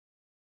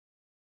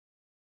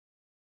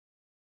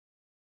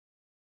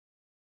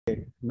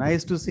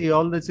Nice to see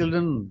all the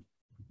children.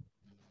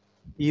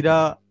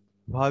 Ira,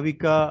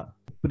 Bhavika,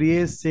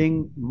 Priyesh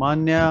Singh,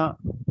 Manya,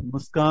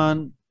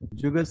 Muskan,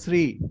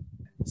 Jugasri,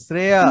 Good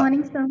Shreya.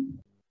 morning, sir.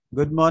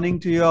 Good morning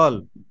to you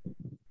all.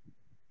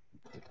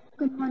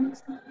 Good morning,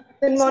 sir.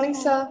 Good morning,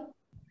 sir.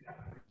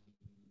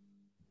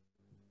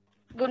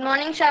 Good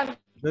morning, sir.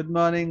 Good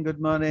morning. Good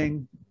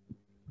morning.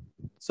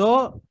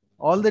 So,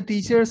 all the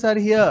teachers are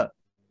here.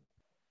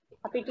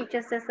 Happy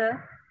Teachers Day,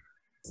 sir.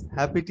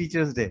 Happy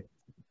Teachers Day.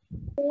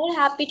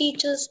 Happy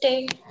Teachers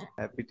Day.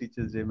 Happy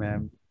Teachers Day,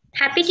 ma'am.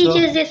 Happy So-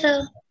 Teachers Day,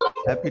 sir.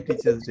 Happy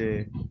Teachers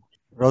Day.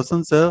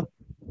 Roshan sir,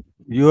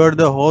 you are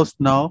the host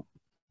now.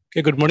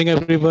 Okay, good morning,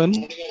 everyone.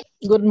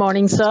 Good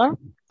morning, sir.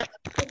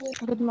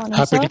 Good morning,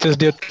 Happy sir. Teachers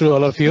Day to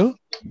all of you.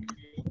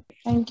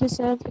 Thank you,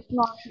 sir. Good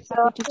morning,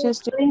 sir. Happy Teachers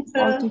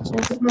Day, all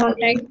teachers. Good morning.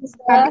 Thank you,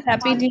 sir.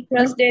 Happy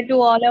Teachers Day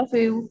to all of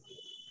you.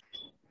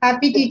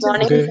 Happy Good Teachers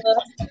morning, Day. Okay.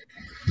 sir.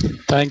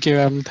 Thank you,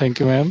 ma'am. Thank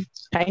you, ma'am.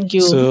 Thank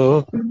you.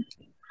 So,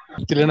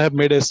 children have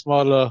made a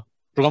small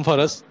program for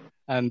us,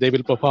 and they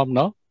will perform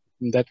now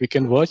that we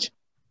can watch.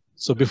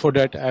 So, before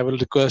that, I will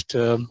request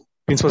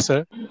Principal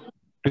Sir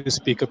to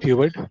speak a few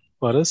words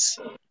for us.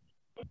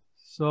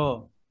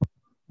 So,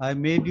 I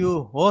made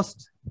you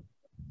host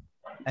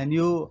and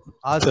you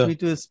asked Sir. me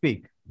to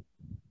speak.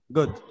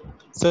 Good,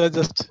 Sir,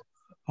 just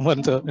one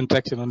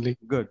interaction only.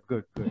 good,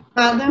 good, good.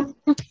 Madam.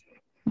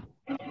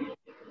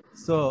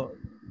 So,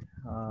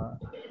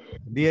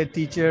 dear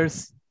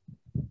teachers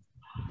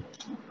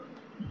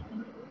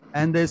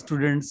and the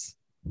students,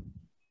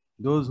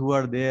 those who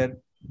are there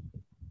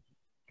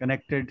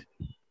connected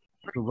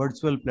to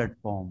virtual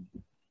platform.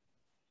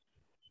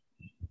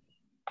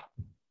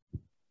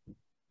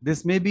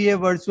 This may be a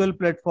virtual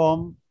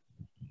platform,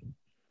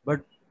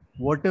 but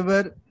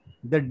whatever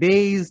the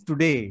day is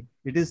today,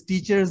 it is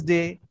Teachers'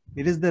 Day,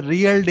 it is the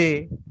real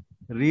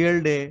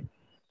day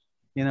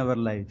in our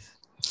life.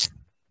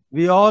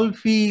 We all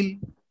feel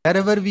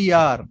wherever we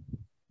are,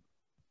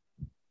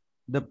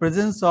 the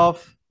presence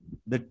of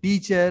the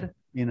teacher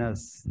in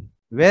us.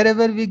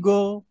 Wherever we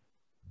go,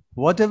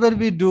 whatever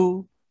we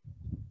do,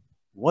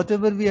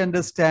 whatever we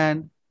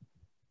understand,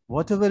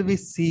 whatever we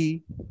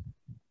see,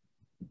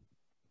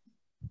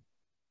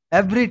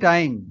 every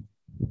time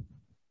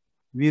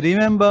we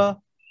remember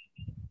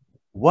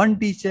one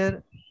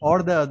teacher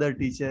or the other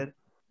teacher,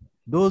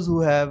 those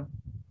who have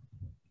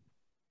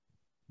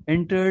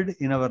entered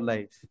in our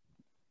life.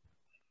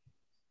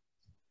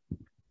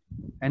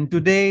 And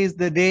today is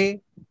the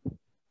day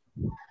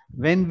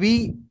when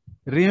we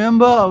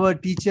remember our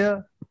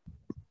teacher,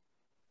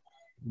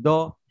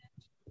 though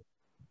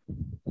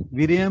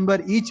we remember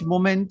each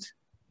moment,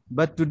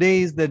 but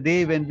today is the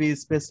day when we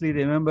especially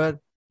remember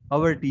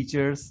our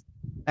teachers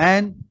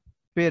and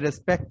pay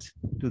respect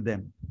to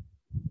them.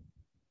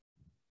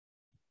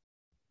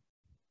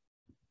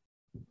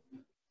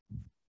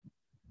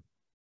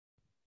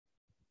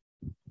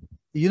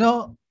 You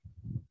know,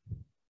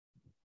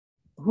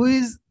 who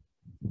is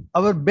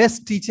our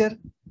best teacher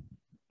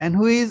and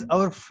who is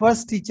our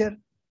first teacher?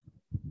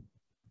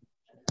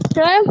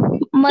 Sir,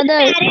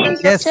 mother.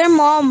 Yes. Sir,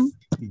 mom.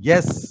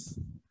 Yes.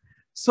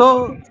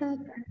 So Sir,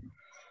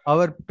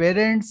 our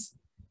parents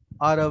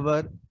are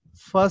our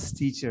first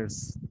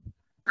teachers.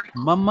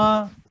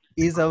 Mama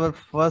is our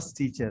first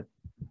teacher.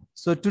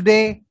 So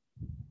today,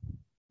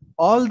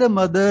 all the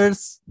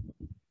mothers,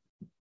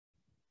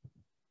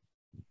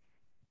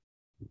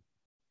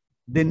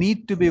 they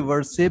need to be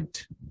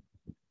worshipped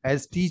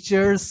as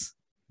teachers.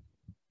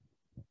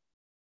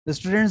 The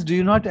students, do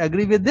you not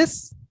agree with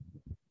this?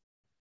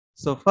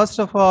 So first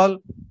of all,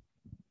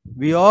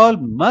 we all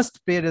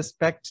must pay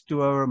respect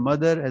to our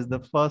mother as the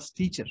first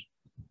teacher.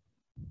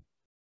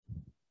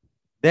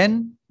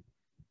 Then,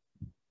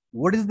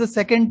 what is the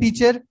second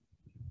teacher?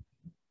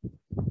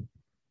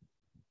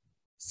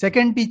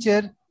 Second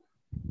teacher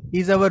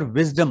is our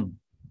wisdom.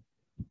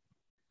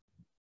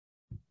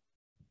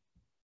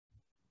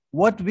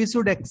 What we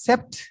should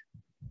accept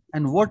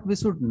and what we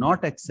should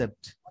not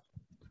accept.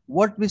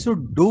 What we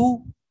should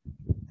do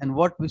and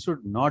what we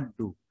should not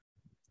do.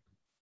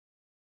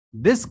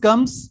 This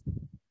comes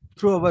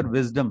through our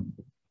wisdom.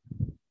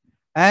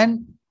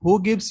 And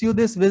who gives you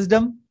this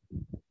wisdom?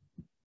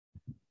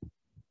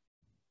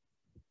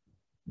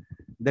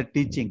 The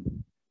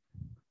teaching,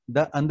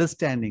 the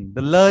understanding,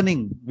 the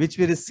learning which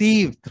we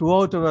receive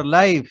throughout our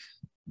life.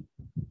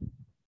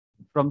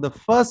 From the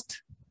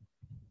first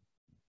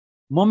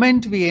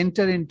moment we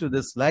enter into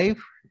this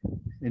life,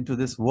 into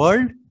this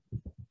world,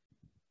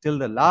 till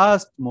the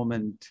last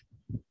moment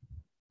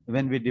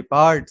when we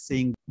depart,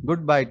 saying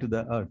goodbye to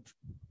the earth,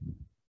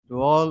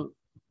 to all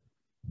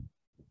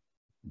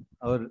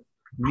our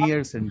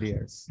nears and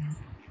dears.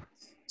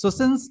 So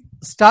since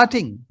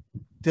starting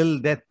till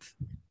death,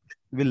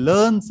 we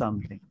learn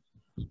something.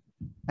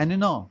 And you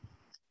know,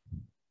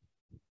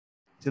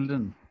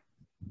 children,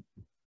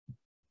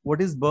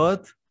 what is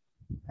birth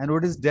and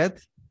what is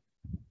death?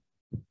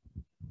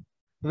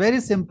 Very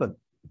simple.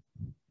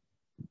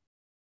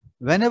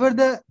 Whenever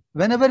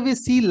we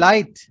see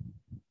light,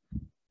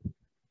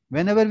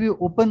 whenever we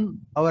open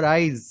our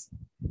eyes,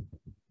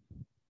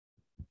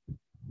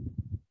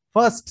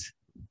 first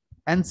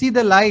and see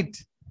the light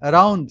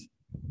around,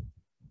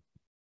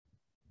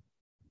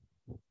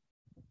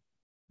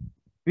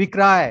 we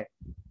cry.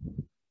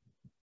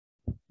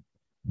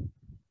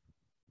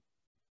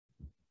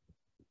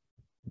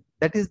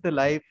 That is the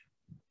life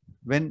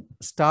when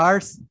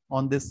stars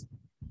on this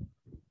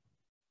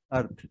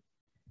earth.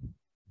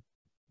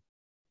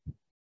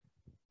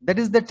 That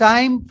is the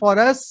time for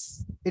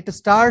us. It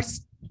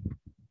starts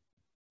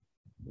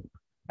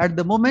at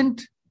the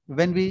moment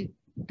when we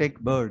take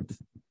birth.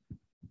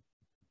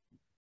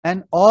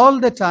 And all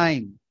the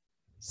time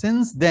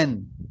since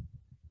then,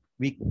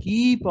 we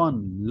keep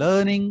on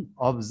learning,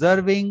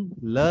 observing,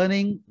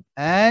 learning,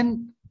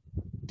 and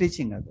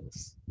teaching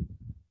others.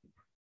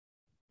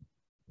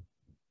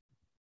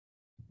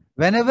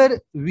 Whenever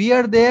we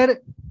are there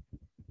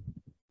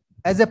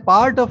as a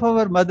part of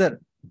our mother,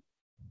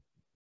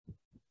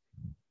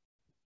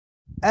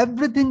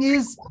 everything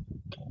is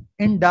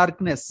in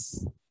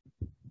darkness.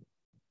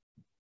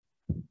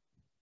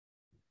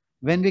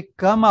 When we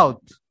come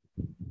out,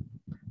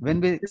 when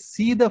we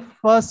see the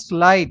first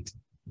light,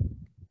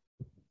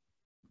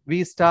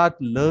 we start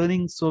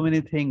learning so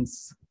many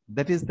things.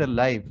 That is the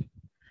life.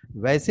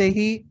 वैसे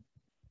ही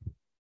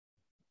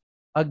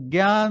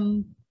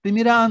अज्ञान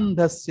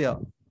तिमिरांधस्य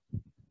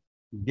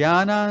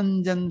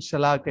ज्ञानांजन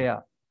शलाकया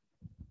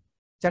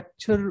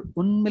चक्षुर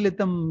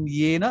उन्मिलितम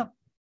येन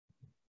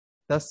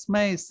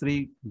तस्मै श्री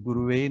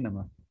गुरुवे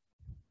नमः.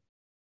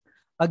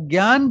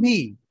 अज्ञान भी,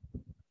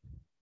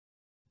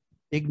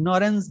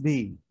 ignorance भी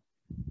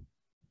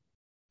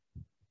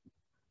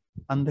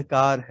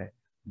अंधकार है,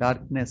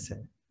 डार्कनेस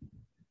है.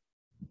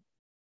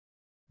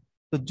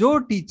 तो जो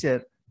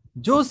टीचर,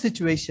 जो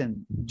सिचुएशन,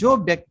 जो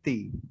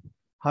व्यक्ति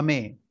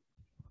हमें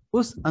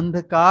उस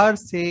अंधकार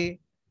से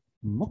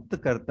मुक्त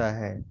करता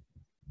है,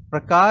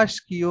 प्रकाश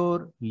की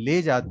ओर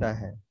ले जाता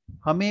है,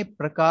 हमें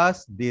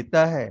प्रकाश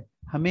देता है,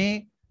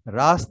 हमें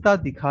रास्ता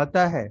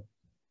दिखाता है,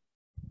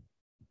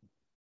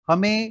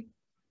 हमें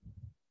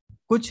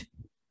कुछ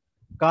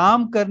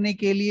काम करने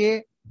के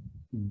लिए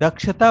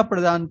दक्षता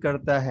प्रदान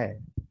करता है,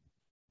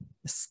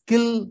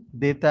 स्किल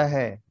देता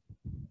है,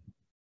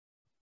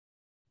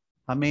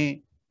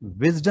 हमें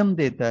विजडम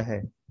देता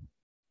है,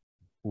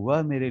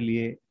 वह मेरे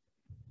लिए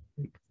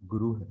एक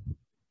गुरु है.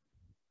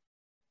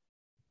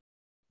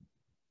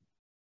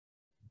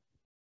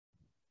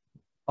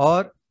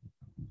 और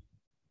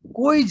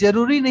कोई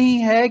जरूरी नहीं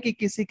है कि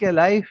किसी के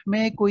लाइफ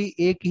में कोई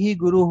एक ही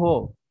गुरु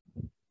हो.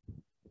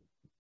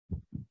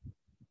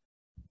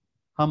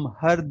 हम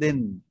हर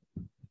दिन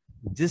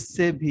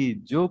जिससे भी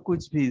जो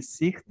कुछ भी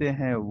सीखते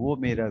हैं वो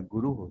मेरा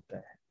गुरु होता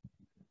है.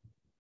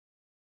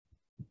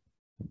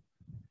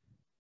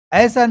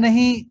 ऐसा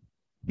नहीं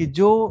कि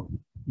जो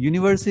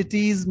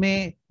यूनिवर्सिटीज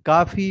में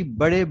काफी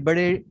बड़े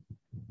बड़े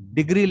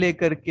डिग्री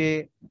लेकर के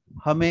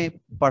हमें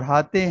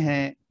पढ़ाते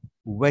हैं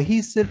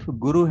वही सिर्फ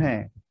गुरु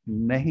हैं.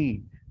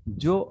 नहीं,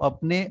 जो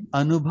अपने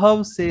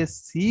अनुभव से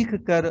सीख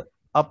कर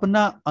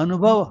अपना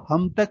अनुभव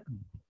हम तक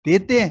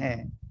देते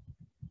हैं,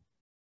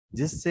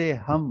 जिससे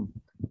हम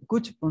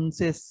कुछ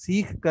उनसे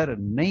सीख कर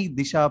नई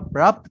दिशा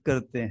प्राप्त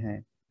करते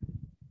हैं,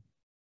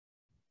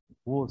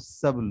 वो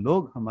सब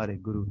लोग हमारे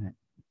गुरु हैं.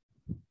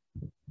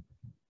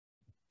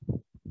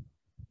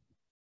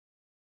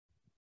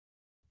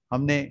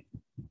 हमने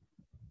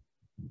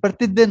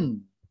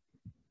प्रतिदिन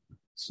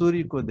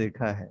सूर्य को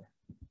देखा है,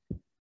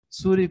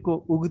 सूर्य को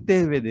उगते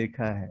हुए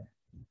देखा है.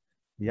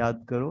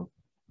 याद करो,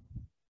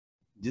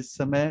 जिस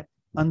समय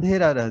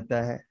अंधेरा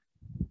रहता है,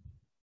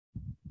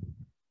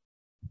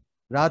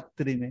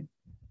 रात्रि में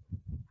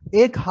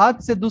एक हाथ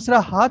से दूसरा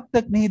हाथ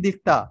तक नहीं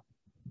दिखता,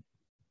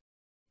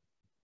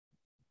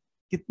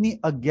 कितनी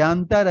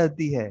अज्ञानता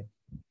रहती है.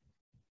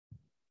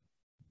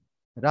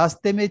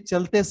 रास्ते में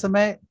चलते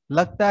समय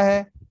लगता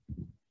है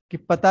कि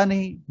पता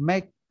नहीं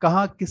मैं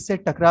कहां किससे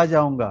टकरा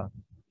जाऊंगा,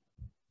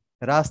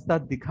 रास्ता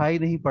दिखाई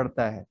नहीं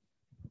पड़ता है.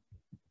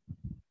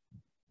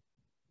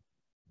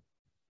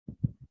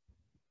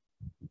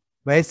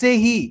 वैसे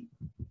ही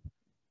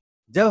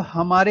जब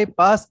हमारे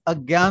पास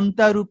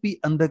अज्ञानता रूपी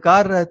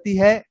अंधकार रहती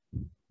है,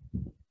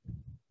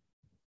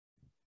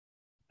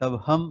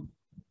 तब हम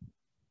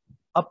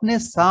अपने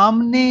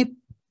सामने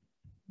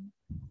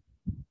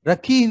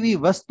रखी हुई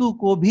वस्तु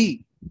को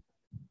भी,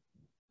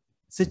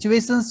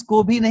 सिचुएशंस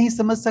को भी नहीं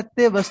समझ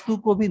सकते, वस्तु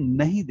को भी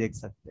नहीं देख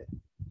सकते,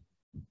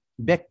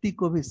 व्यक्ति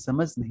को भी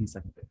समझ नहीं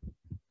सकते.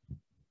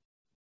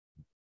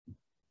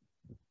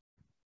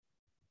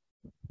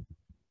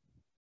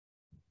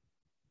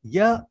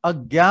 यह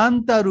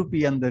अज्ञानता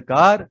रूपी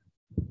अंधकार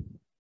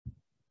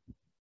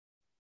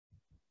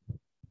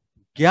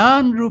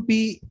ज्ञान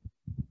रूपी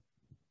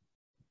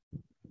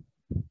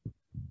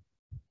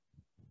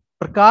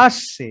प्रकाश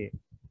से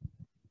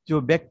जो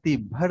व्यक्ति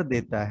भर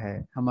देता है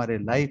हमारे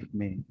लाइफ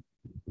में,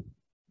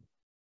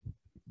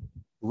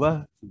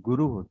 वह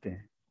गुरु होते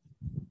हैं.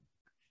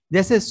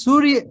 जैसे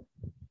सूर्य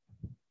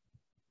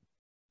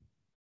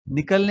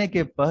निकलने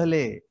के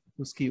पहले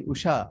उसकी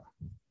उषा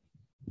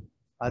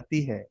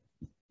आती है,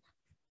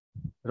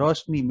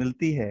 रोशनी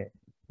मिलती है,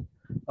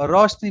 और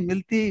रोशनी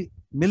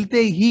मिलते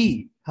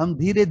ही हम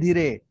धीरे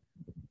धीरे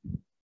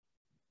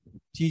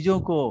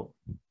चीजों को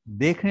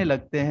देखने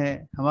लगते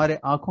हैं, हमारे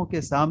आंखों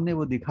के सामने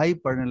वो दिखाई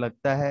पड़ने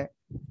लगता है।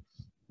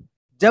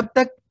 जब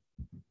तक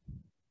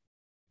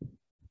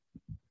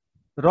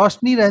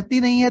रोशनी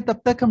रहती नहीं है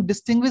तब तक हम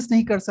डिस्टिंग्विश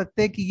नहीं कर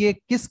सकते कि ये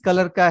किस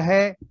कलर का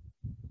है,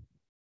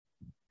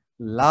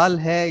 लाल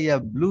है या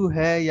ब्लू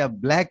है या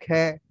ब्लैक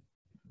है।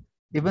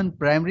 इवन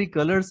प्राइमरी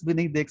कलर्स भी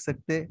नहीं देख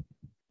सकते।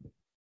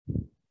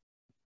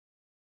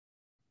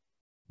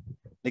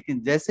 लेकिन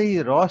जैसे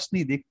ही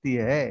रोशनी दिखती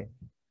है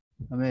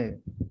हमें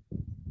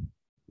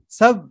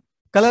सब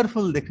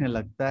कलरफुल दिखने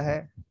लगता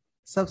है,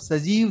 सब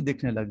सजीव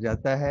दिखने लग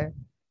जाता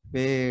है,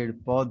 पेड़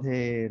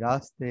पौधे,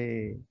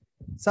 रास्ते,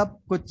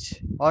 सब कुछ,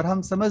 और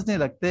हम समझने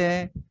लगते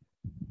हैं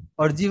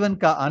और जीवन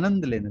का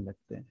आनंद लेने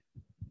लगते हैं।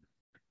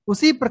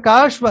 उसी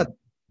प्रकाशवत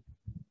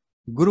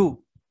गुरु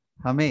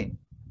हमें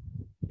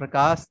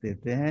प्रकाश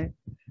देते हैं,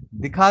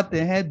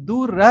 दिखाते हैं,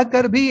 दूर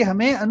रहकर भी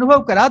हमें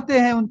अनुभव कराते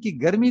हैं उनकी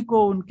गर्मी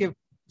को, उनके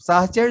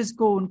साहचर्य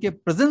को, उनके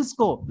प्रेजेंस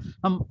को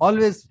हम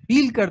ऑलवेज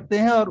फील करते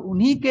हैं। और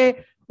उन्हीं के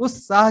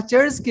उस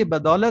साहचर्य के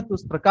बदौलत,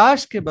 उस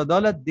प्रकाश के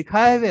बदौलत,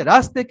 दिखाए हुए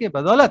रास्ते के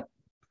बदौलत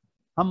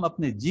हम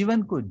अपने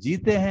जीवन को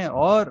जीते हैं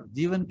और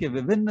जीवन के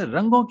विभिन्न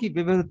रंगों की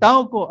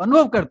विविधताओं को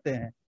अनुभव करते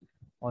हैं।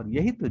 और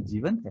यही तो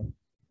जीवन है।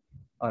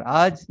 और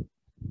आज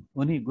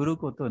उन्हीं गुरु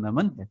को तो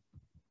नमन है।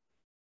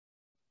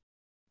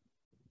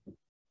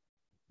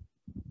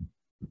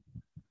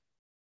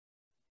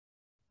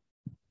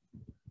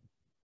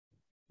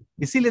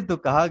 इसीलिए तो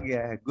कहा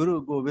गया है,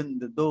 गुरु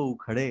गोविंद दो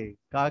खड़े,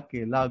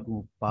 काके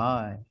लागू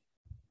पाए।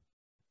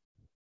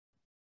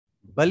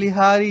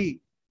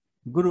 बलिहारी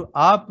गुरु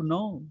आप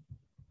नो,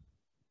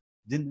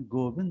 जिन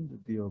गोविंद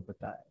दियो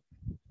बताए।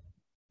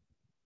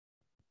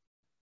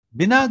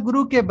 बिना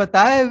गुरु के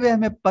बताए हुए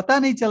हमें पता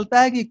नहीं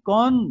चलता है कि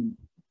कौन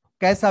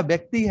कैसा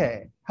व्यक्ति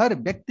है। हर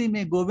व्यक्ति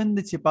में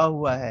गोविंद छिपा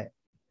हुआ है।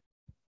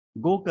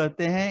 गो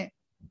कहते हैं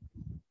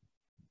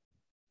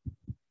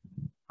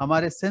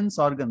हमारे सेंस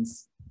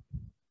ऑर्गन्स,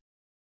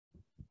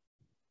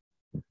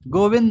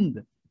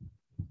 गोविंद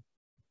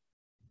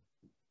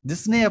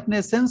जिसने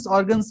अपने सेंस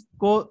ऑर्गन्स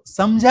को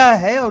समझा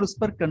है और उस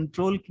पर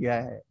कंट्रोल किया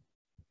है।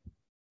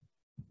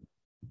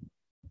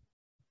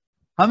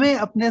 हमें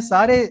अपने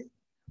सारे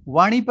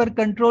वाणी पर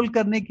कंट्रोल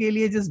करने के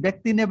लिए जिस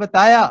व्यक्ति ने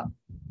बताया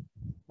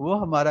वो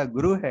हमारा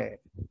गुरु है।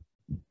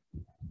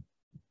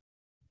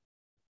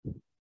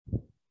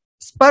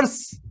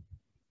 स्पर्श,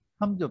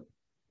 हम जो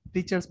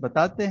टीचर्स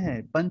बताते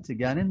हैं, पंच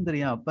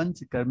ज्ञानेन्द्रियां,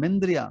 पंच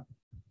कर्मेंद्रियां,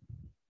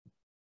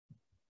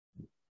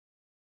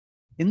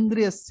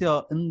 इंद्रियस्य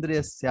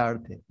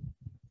इंद्रियस्यार्थे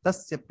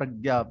तस्य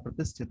प्रज्ञा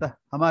प्रतिष्ठितः।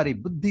 हमारी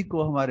बुद्धि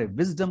को, हमारे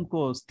विजडम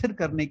को स्थिर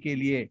करने के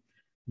लिए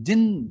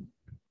जिन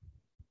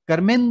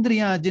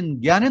कर्मेंद्रियां,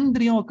 जिन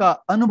ज्ञानेन्द्रियों का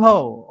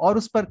अनुभव और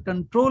उस पर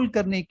कंट्रोल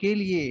करने के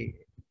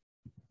लिए,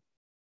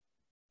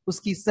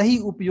 उसकी सही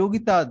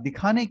उपयोगिता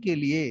दिखाने के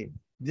लिए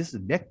जिस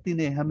व्यक्ति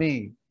ने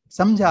हमें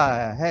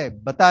समझाया है,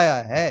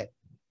 बताया है,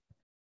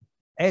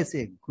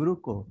 ऐसे गुरु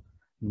को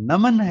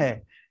नमन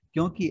है।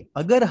 क्योंकि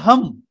अगर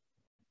हम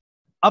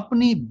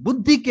अपनी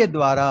बुद्धि के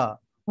द्वारा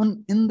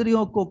उन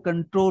इंद्रियों को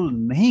कंट्रोल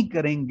नहीं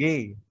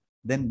करेंगे,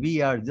 then we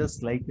are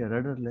just like a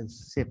rudderless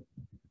ship.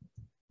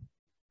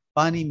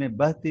 पानी में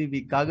बहती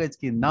हुई कागज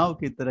की नाव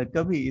की तरह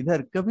कभी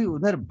इधर कभी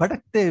उधर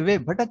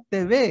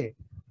भटकते हुए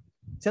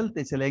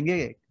चलते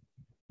चलेंगे,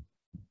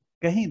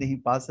 कहीं नहीं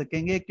पा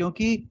सकेंगे।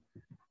 क्योंकि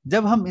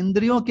जब हम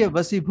इंद्रियों के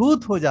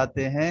वशीभूत हो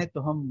जाते हैं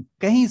तो हम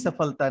कहीं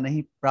सफलता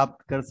नहीं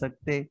प्राप्त कर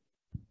सकते।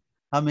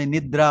 हमें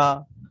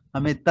निद्रा,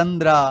 हमें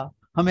तंद्रा,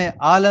 हमें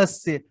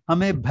आलस्य,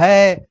 हमें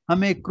भय,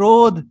 हमें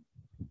क्रोध,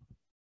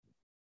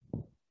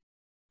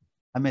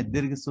 हमें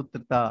दीर्घ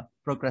सूत्रता,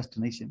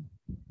 प्रोक्रेस्टिनेशन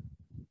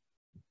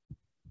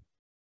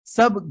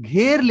सब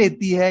घेर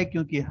लेती है।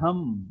 क्योंकि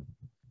हम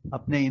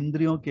अपने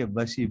इंद्रियों के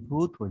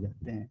वशीभूत हो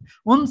जाते हैं।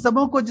 उन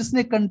सबों को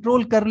जिसने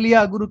कंट्रोल कर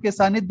लिया गुरु के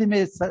सानिध्य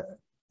में,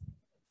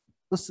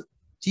 उस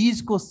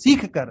चीज को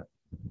सीख कर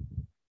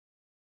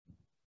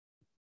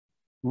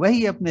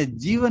वही अपने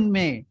जीवन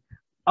में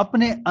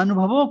अपने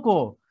अनुभवों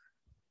को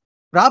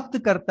प्राप्त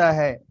करता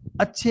है,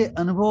 अच्छे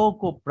अनुभवों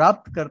को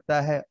प्राप्त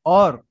करता है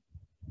और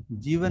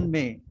जीवन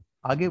में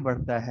आगे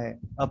बढ़ता है,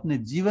 अपने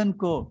जीवन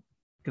को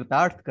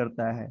कृतार्थ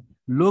करता है,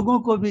 लोगों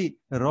को भी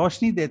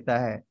रोशनी देता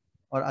है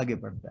और आगे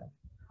बढ़ता है।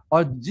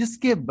 और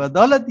जिसके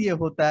बदौलत ये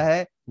होता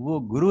है वो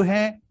गुरु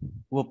हैं,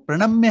 वो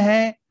प्रणम्य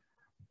है,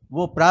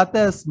 वो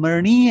प्रातः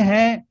स्मरणीय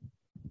है,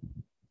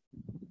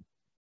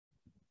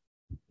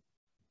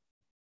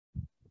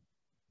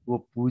 वो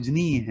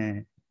पूजनीय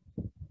है।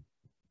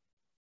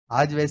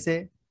 आज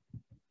वैसे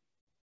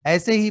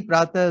ऐसे ही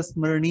प्रातः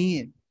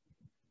स्मरणीय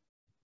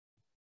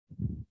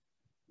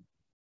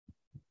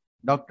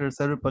डॉक्टर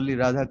सर्वपल्ली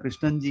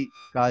राधाकृष्णन जी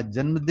का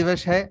जन्म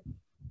दिवस है।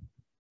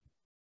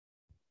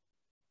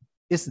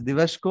 इस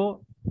दिवस को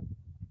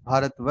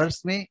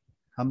भारतवर्ष में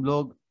हम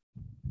लोग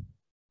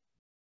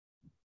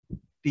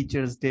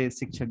टीचर्स डे,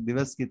 शिक्षक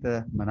दिवस की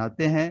तरह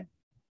मनाते हैं।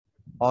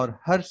 और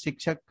हर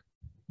शिक्षक,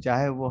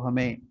 चाहे वो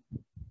हमें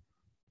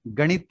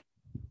गणित,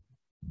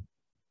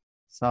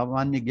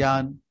 सामान्य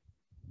ज्ञान,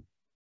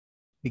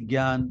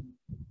 विज्ञान,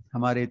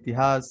 हमारे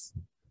इतिहास,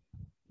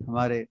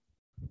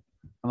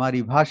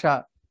 हमारी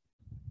भाषा,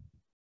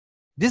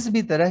 जिस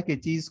भी तरह की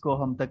चीज को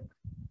हम तक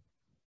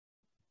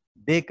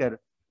देकर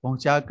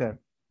पहुंचाकर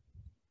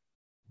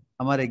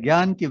हमारे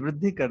ज्ञान की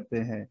वृद्धि करते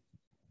हैं,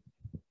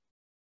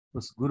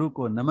 उस गुरु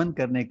को नमन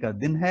करने का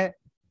दिन है।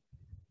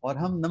 और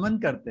हम नमन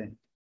करते हैं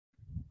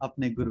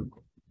अपने गुरु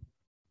को,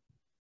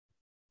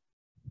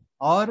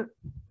 और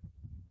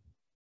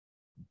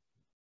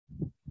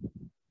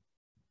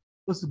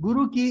उस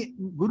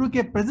गुरु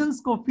के प्रेजेंस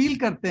को फील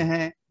करते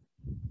हैं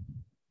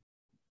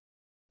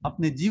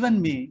अपने जीवन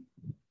में,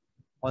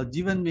 और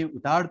जीवन में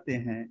उतारते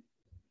हैं।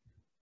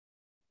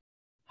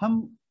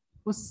 हम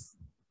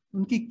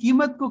उनकी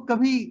कीमत को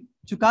कभी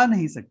चुका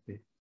नहीं सकते।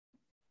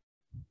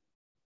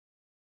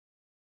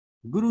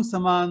 गुरु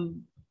समान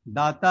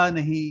दाता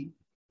नहीं,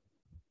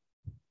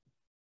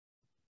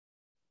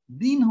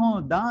 दीन हो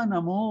दान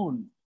अमोल।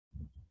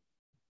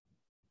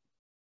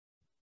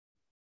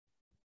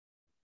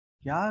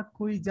 क्या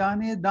कोई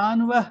जाने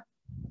दान वह,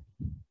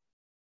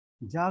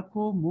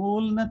 जाको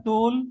मोल न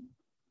तोल।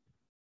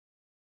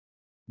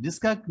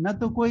 जिसका न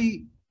तो कोई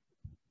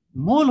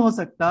मोल हो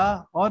सकता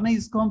और नहीं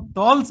इसको हम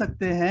तौल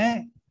सकते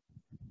हैं,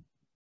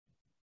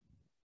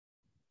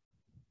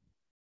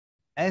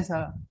 ऐसा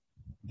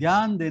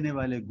ज्ञान देने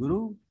वाले गुरु,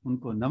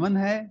 उनको नमन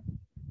है।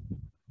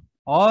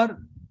 और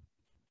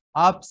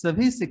आप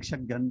सभी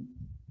शिक्षकगण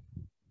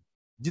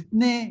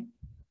जितने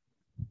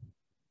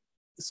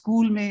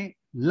स्कूल में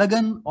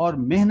लगन और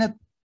मेहनत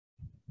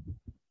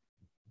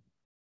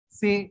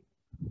से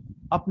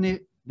अपने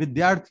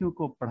विद्यार्थियों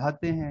को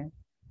पढ़ाते हैं,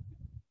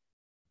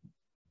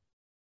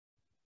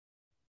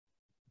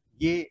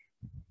 ये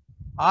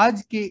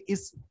आज के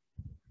इस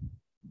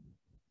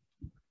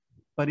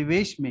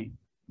परिवेश में,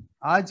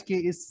 आज के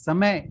इस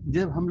समय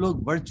जब हम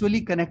लोग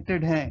वर्चुअली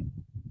कनेक्टेड हैं,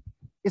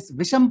 इस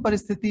विषम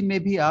परिस्थिति में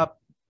भी आप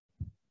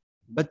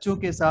बच्चों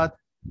के साथ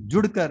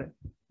जुड़कर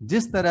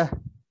जिस तरह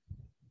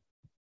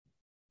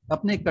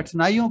अपने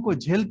कठिनाइयों को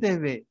झेलते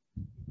हुए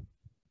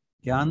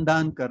ज्ञान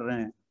दान कर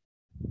रहे हैं,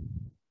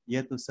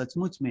 यह तो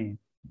सचमुच में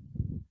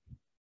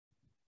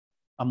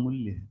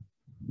अमूल्य है।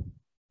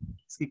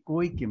 इसकी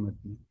कोई कीमत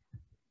नहीं।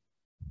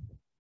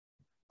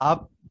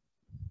 आप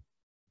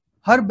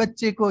हर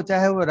बच्चे को,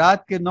 चाहे वो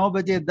रात के 9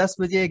 बजे, 10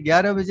 बजे,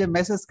 11 बजे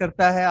मैसेज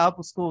करता है, आप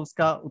उसको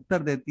उसका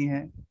उत्तर देते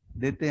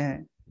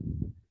हैं,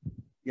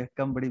 यह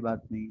कम बड़ी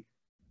बात नहीं है।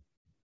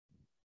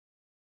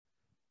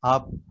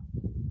 आप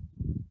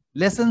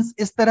लेसन्स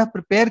इस तरह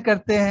प्रिपेयर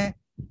करते हैं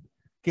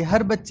कि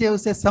हर बच्चे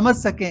उसे समझ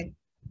सकें,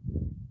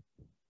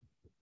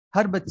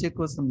 हर बच्चे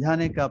को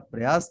समझाने का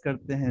प्रयास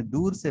करते हैं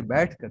दूर से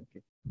बैठ करके,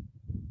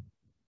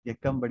 यह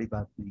कम बड़ी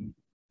बात नहीं है।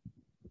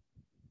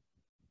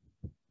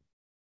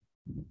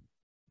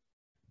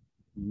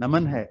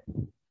 नमन है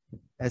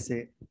ऐसे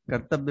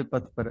कर्तव्य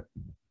पथ पर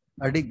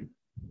अडिग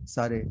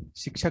सारे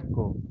शिक्षक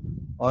को,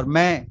 और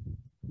मैं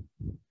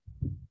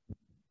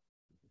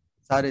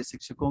सारे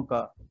शिक्षकों का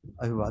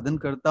अभिवादन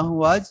करता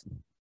हूं आज।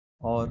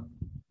 और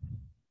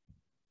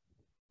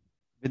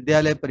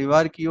विद्यालय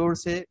परिवार की ओर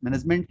से,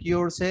 मैनेजमेंट की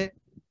ओर से,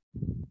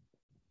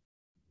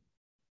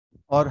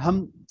 और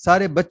हम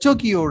सारे बच्चों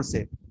की ओर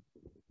से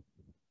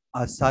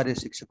आज सारे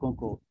शिक्षकों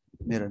को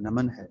मेरा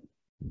नमन है।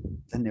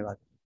 धन्यवाद।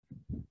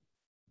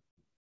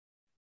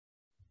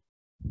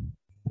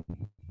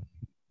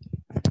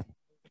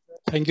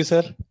 Thank you,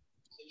 sir,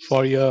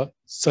 for your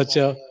such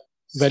a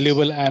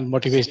valuable and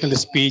motivational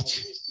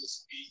speech.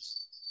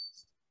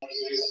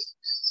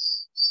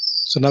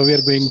 So now we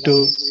are going to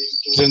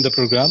present the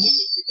program.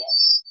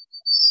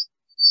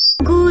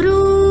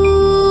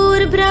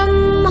 Gurur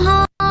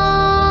Brahma,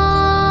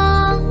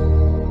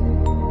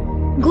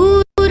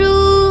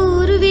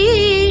 Gurur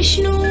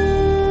Vishnu,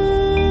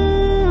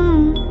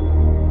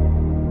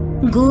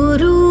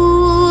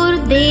 Gurur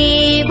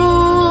Devo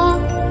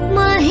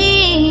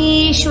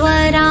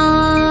Maheshwara,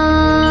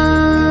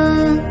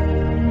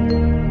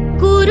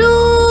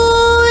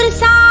 Gurur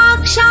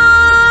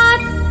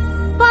Sakshat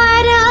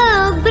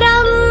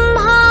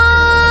Parabrahma,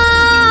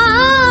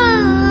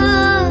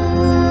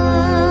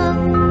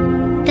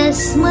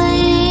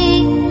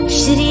 Tasmai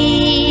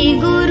Shri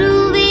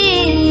Guruve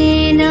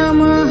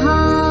Namaha,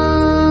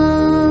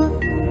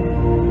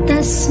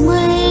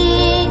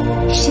 Tasmai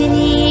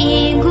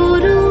Shri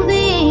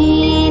Guruve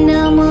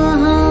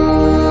Namaha,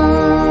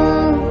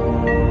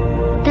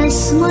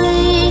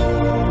 Tasmai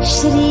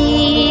Shri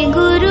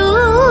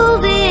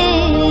Guruve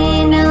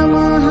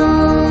Namaha.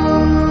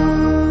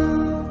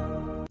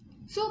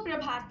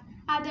 सुप्रभात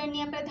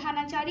आदरणीय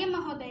प्रधानाचार्य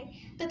महोदय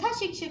तथा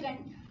शिक्षकगण,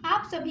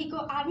 आप सभी को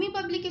army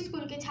public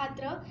school के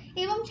छात्र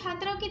एवं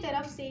छात्राओं की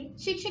तरफ से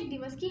शिक्षक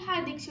दिवस की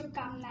हार्दिक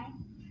शुभकामनाएं।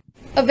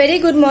 A very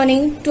good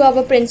morning to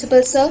our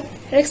principal sir,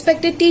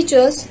 respected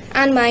teachers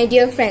and my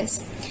dear friends.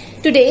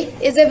 Today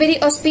is a very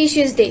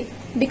auspicious day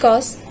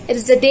because it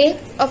is the day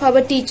of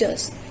our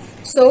teachers.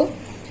 So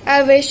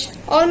I wish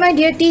all my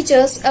dear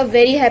teachers a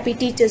very happy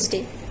Teachers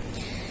Day.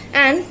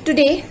 And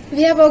today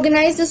we have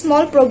organized a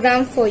small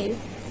program for you.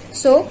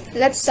 So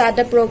let's start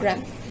the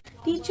program.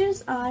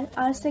 Teachers are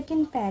our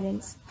second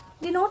parents.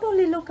 They not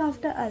only look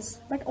after us,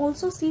 but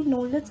also see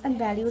knowledge and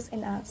values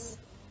in us.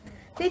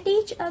 They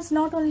teach us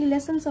not only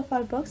lessons of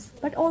our books,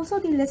 but also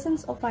the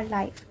lessons of our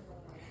life.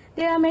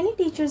 There are many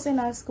teachers in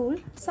our school.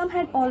 Some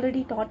had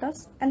already taught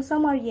us, and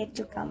some are yet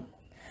to come.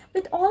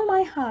 With all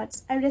my heart,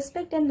 I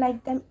respect and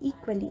like them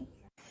equally.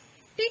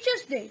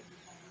 Teachers' Day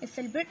is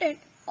celebrated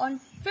on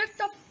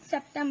 5th of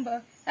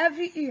September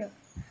every year.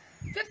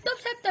 5th of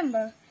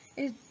September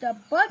is the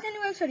birth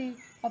anniversary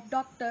of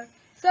Dr.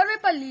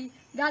 Sarvepalli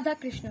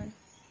Radhakrishnan,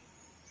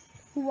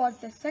 who was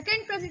the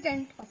second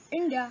president of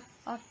India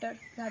after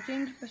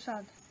Rajendra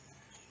Prasad.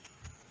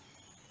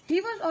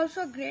 He was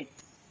also a great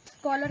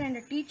scholar and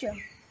a teacher.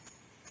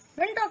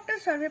 When Dr.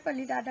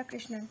 Sarvepalli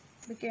Radhakrishnan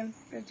became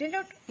president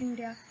of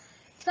India,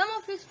 some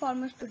of his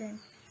former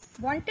students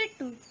wanted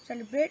to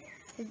celebrate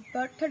his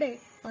birthday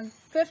on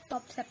 5th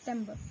of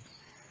September.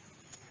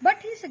 But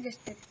he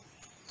suggested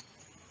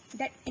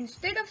that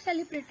instead of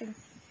celebrating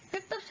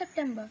 5th of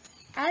September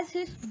as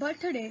his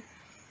birthday,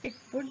 it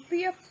would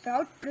be a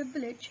proud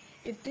privilege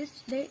if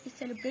this day is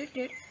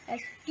celebrated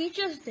as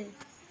Teachers' Day.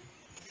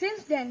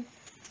 Since then,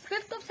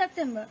 5th of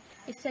September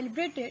is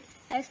celebrated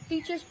as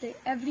Teachers' Day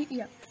every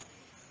year.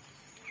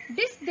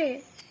 This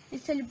day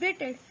is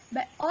celebrated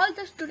by all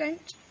the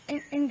students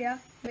in India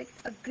with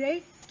a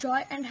great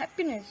joy and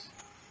happiness.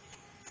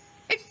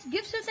 It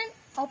gives us an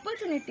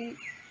opportunity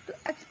to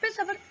express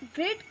our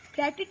great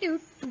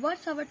gratitude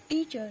towards our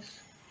teachers.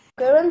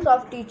 Occurrence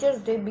of Teachers'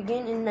 Day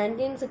began in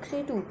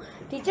 1962.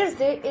 Teachers'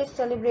 Day is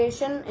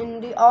celebration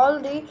in all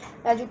the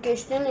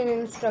educational and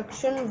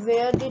instruction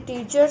where the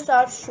teachers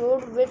are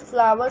showered with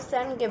flowers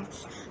and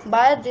gifts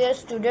by their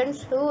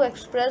students who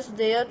express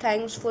their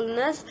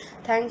thankfulness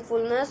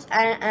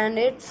and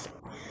it's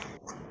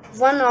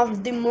one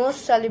of the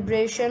most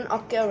celebration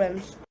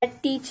occurrence.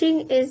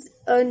 Teaching is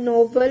a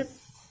noble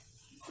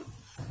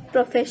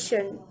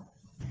profession.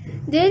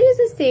 There is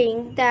a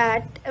saying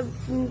that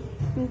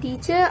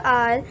teachers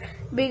are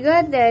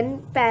bigger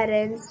than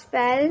parents.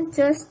 Parents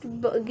just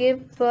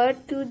give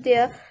birth to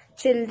their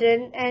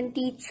children, and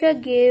teacher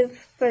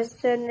give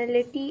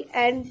personality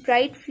and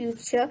bright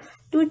future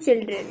to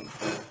children.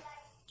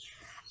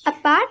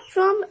 Apart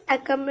from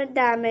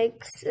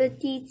academics, a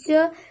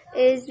teacher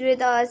is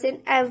with us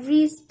in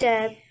every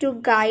step to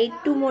guide,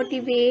 to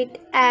motivate,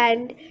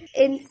 and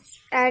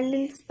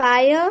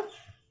inspire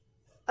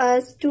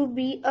us to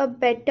be a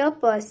better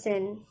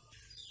person.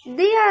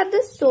 They are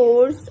the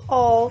source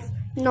of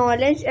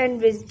knowledge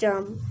and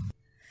wisdom.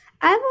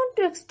 I want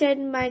to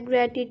extend my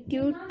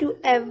gratitude to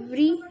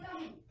every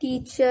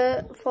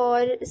teacher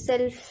for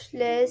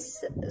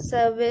selfless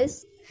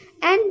service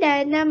and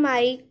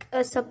dynamic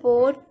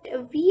support.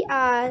 We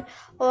are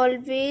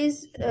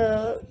always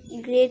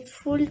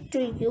grateful to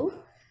you.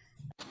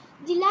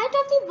 The light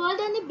of the world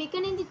and the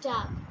beacon in the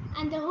dark,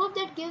 and the hope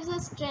that gives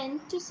us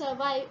strength to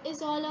survive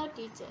is all our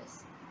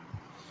teachers.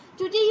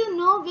 Today, you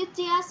know which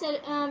day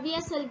we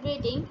are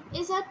celebrating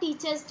is our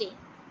Teachers' Day.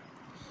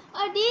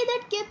 A day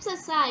that keeps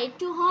aside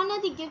to honor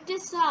the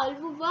gifted soul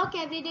who work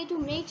every day to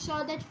make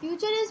sure that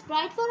future is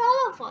bright for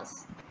all of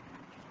us.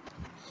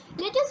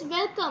 Let us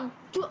welcome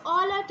to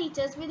all our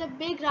teachers with a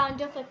big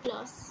round of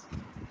applause.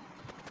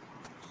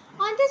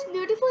 On this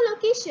beautiful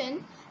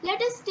occasion,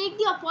 let us take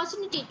the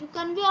opportunity to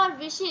convey our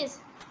wishes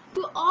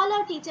to all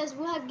our teachers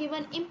who have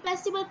given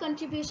impossible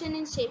contribution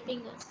in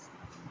shaping us.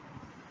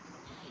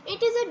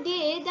 It is a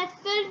day that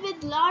filled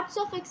with lots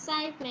of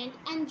excitement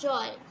and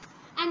joy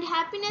and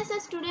happiness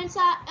as students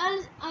are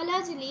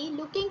allegedly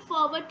looking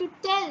forward to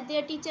tell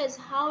their teachers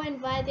how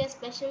and why they are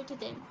special to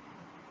them.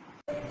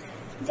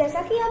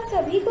 जैसा कि आप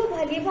सभी को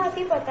भली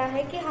भांति पता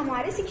है कि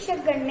हमारे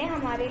शिक्षकगण ने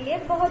हमारे लिए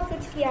बहुत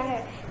कुछ किया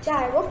है,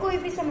 चाहे वो कोई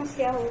भी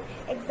समस्या हो,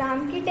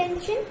 एग्जाम की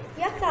टेंशन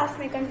या क्लास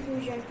में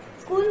कंफ्यूजन,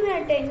 स्कूल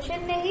में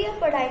टेंशन नहीं या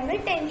पढ़ाई में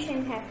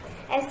टेंशन है।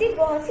 ऐसी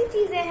बहुत सी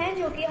चीजें हैं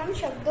जो कि हम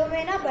शब्दों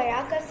में ना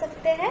बयां कर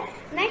सकते हैं,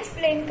 ना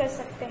एक्सप्लेन कर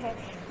सकते हैं।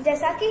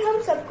 जैसा कि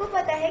हम सबको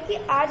पता है कि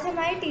आज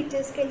हमारे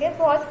टीचर्स के लिए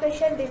बहुत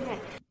स्पेशल दिन है।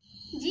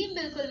 जी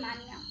बिल्कुल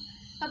मानिया।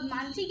 अब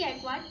मानसी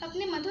गायकवाड़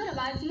अपने मधुर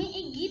आवाज में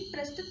एक गीत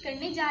प्रस्तुत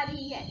करने जा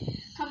रही है।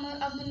 हम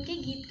अब उनके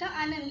गीत का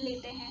आनंद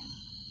लेते हैं।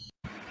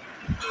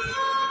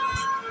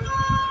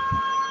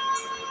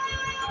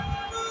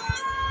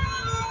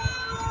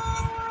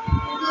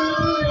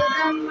 गुरु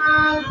ब्रह्मा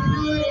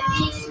गुरु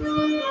विष्णु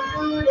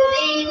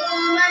गुरुदेवो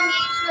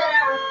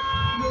महेश्वरा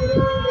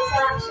गुरु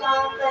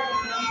साक्षात्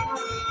परब्रह्म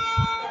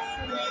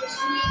तस्मै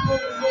श्री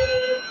गुरुवे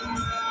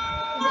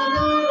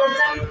गुरु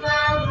ब्रह्मा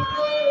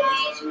गुरु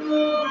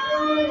विष्णु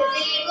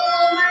गुरुदेवो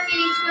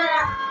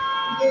महेश्वरा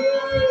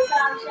गुरु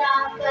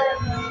साक्षात्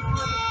परब्रह्म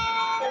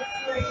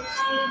तस्मै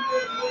श्री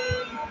गुरुवे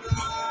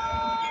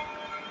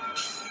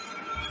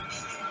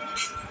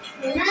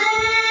नमः।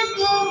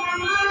 तो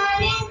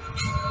हमारे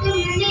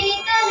तुमने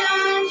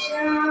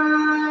तराशा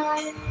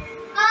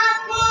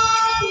आँखों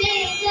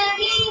में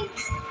जगी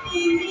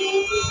तुमने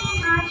सी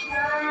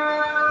आशा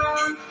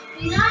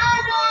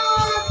यादों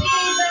के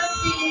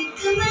बसे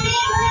तुमने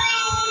भरी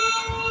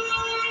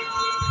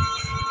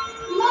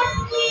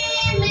मुट्ठी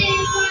में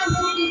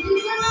ख्वाबों की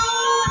जुगनू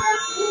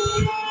रखी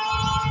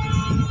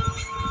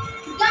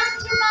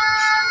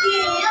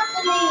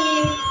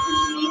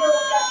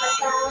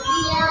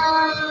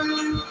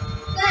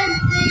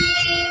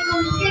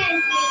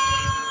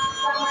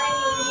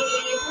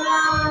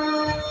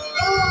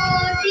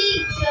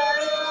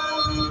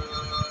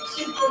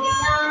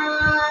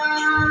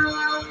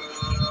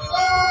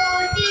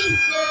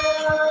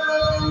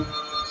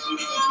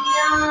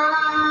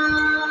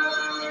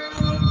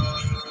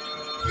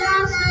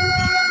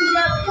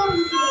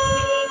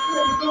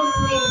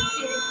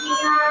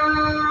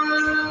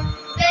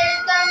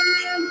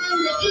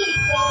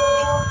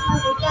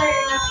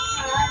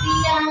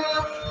शुक्रिया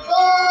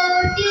ओ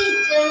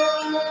टीचर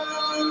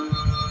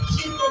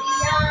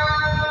शुक्रिया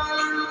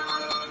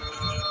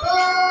ओ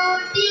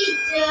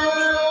टीचर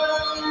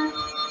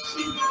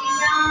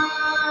शुक्रिया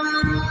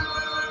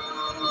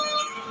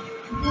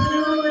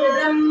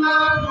गुरुर्ब्रह्मा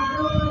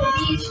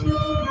गुरुर्विष्णु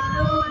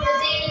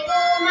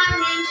गुरुर्देवो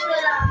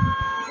महेश्वरा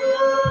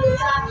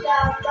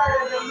गुरुर्साक्षात्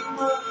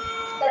परब्रह्म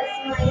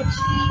तस्मै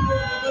श्री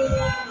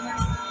गुरुवे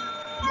नमः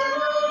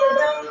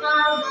गुरुर्ब्रह्मा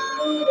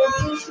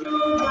गुरुर्विष्णु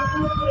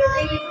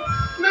गुरुर्देवो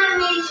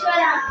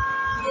महेश्वरा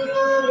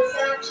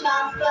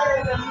गुरुर्साक्षात्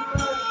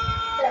परब्रह्म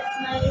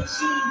तस्मै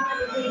श्री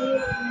गुरुवे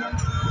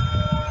नमः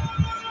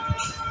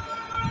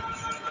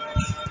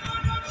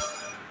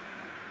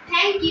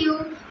Thank you.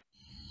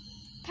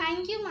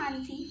 Thank you,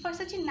 Mansi, for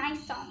such a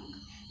nice song.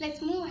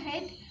 Let's move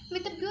ahead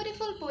with a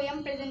beautiful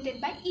poem presented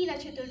by Ira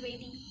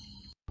Chaturvedi.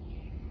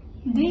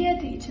 Dear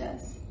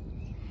teachers,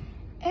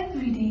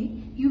 every day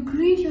you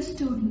greet your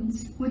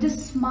students with a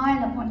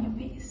smile upon your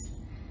face,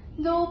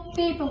 though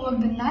paperwork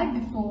the night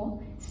before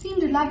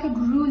seemed like a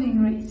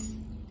grueling race.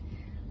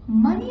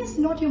 Money is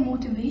not your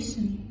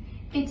motivation,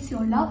 it's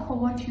your love for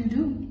what you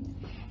do.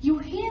 You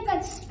hear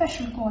that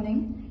special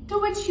calling to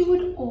which you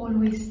would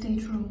always stay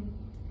true.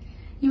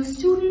 Your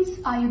students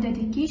are your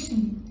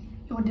dedication,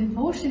 your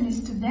devotion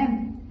is to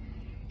them.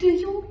 To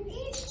you,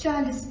 each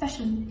child is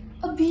special,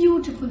 a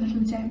beautiful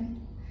little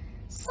gem.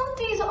 Some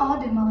days are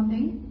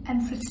demanding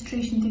and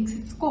frustration takes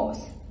its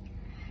course.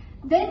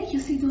 Then you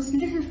see those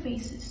little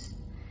faces.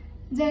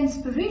 Their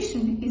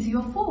inspiration is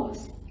your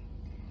force.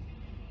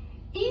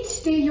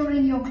 Each day you're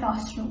in your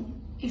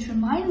classroom, it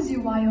reminds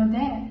you why you're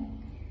there,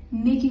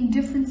 making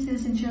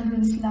differences in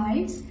children's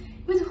lives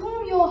with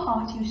whom your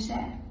heart you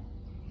share.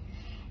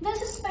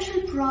 There's a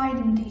special pride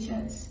in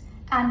teachers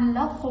and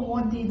love for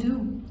what they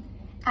do,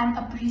 and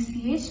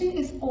appreciation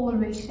is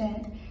always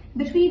shared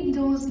between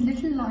those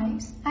little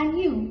lives and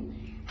you.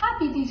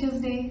 Happy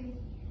Teachers' Day!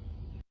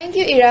 Thank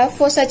you, Ira,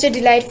 for such a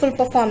delightful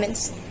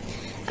performance.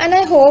 And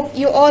I hope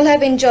you all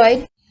have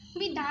enjoyed.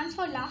 We dance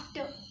for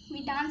laughter,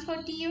 we dance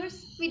for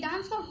tears, we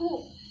dance for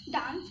hope.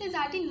 Dance is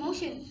art in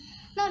motion.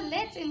 Now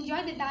let's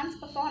enjoy the dance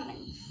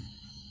performance.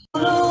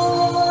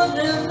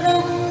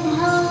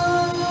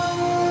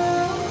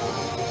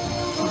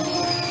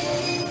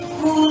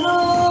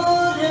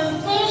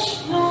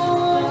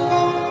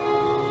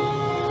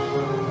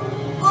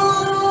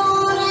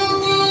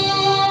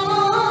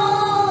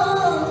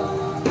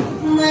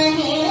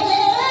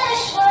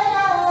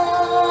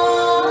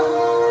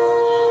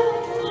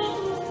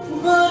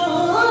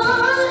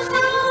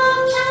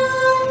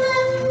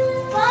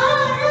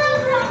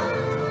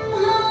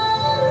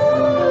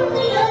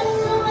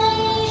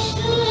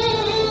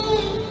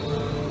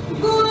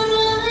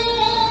 Guru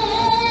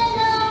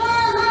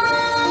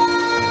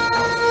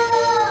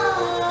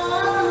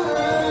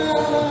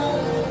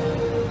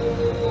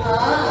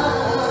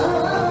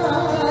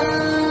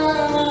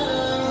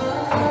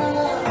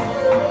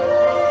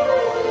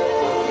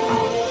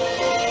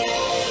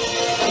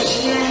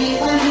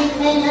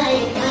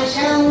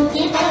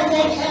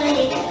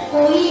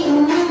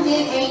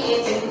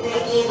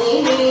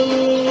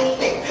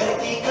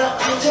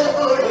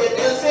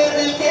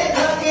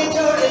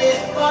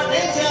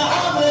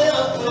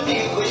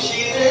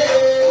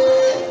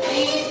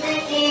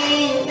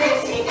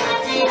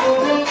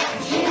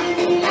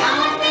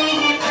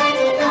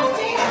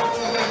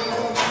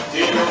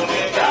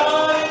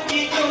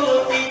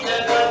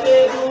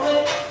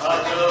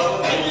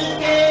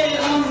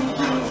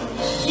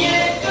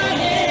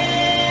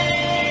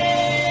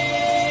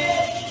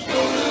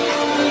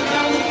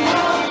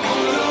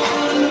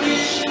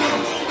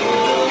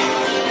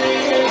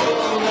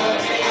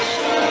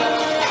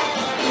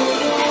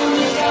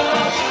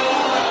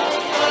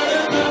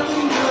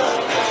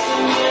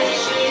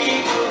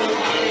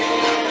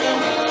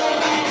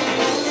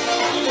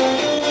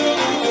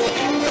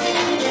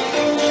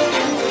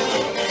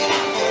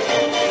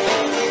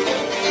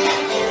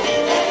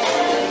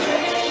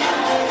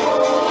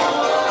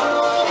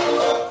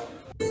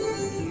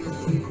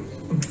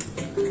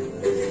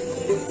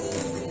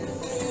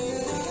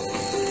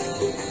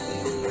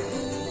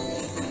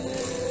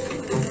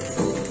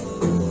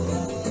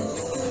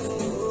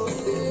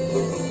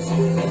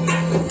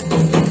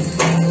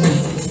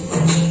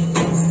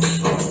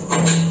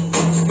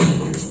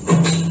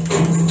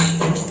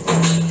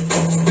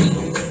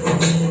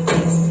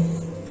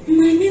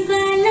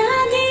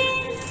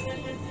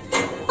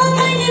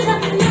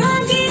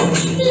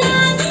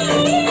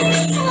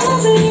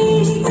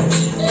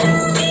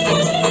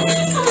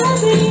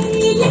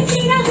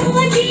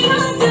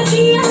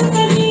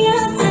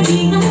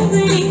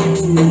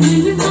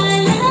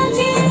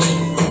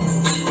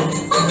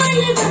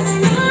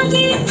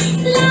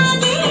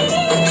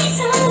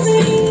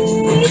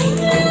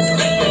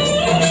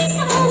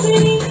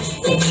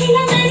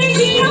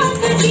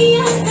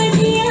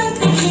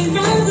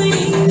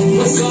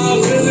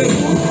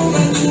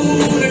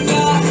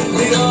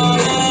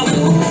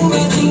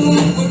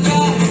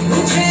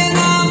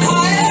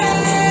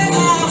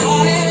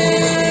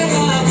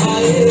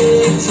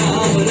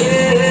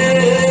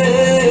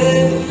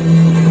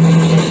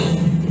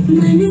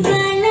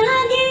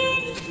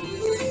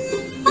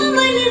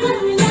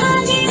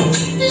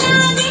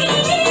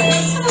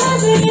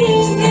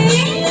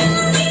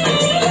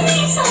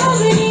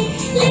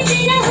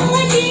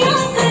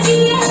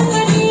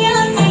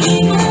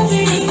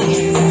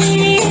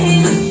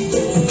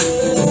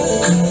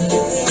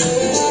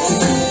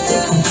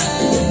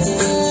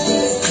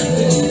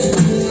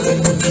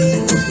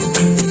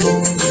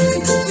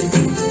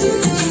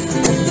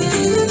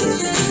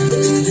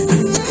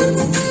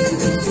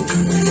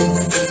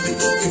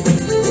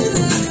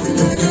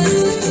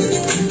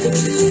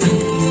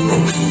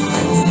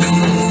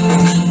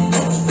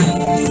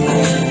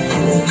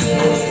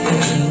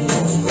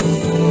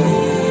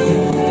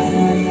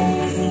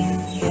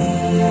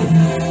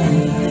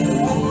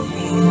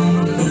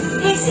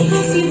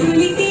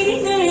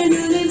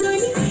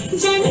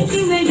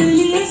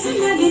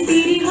लगे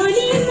तेरी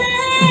होली में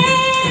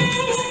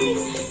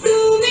तू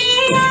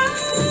मेरा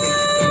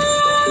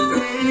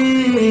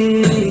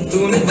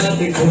तूने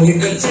बातें खोली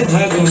कच्चे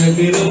धागों में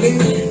पिरोली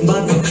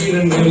बातों की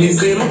रंगोली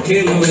से मैं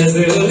खेलूं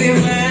ऐसे होली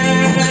में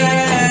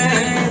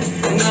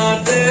ना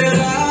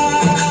तेरा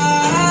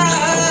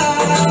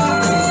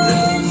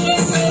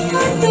किसी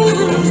को तो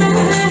होता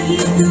ही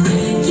तू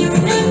क्यों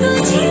ना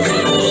तुझे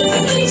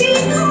कहीं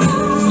जीतूं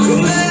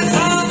खुले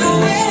ख्वाबों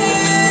में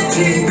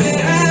जीते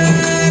हैं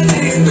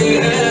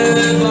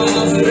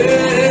बाप रे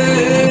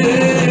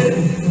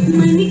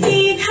मन के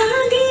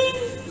धागे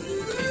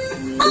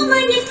ओ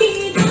मन के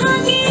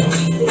धागे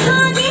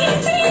धागे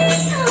पे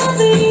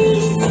सावरे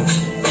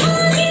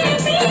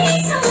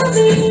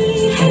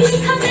है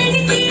लिखा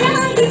मैंने तेरा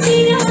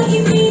ही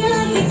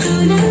तो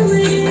नाम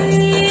रे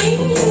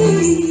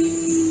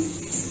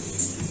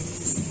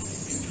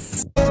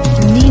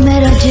नी मैं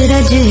रज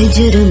रज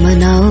हिजर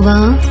मनावा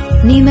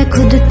नी मैं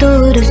खुद तो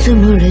रस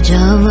मुड़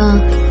जावा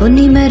ओ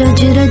नी मैं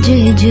रज रज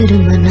हिजर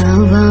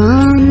मनावा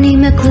नी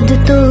मैं खुद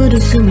तो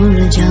रस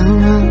मुड़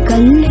जावा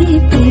कल्ली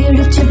पेड़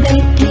च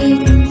बैठी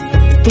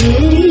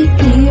तेरी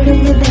पीड़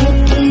में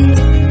बैठी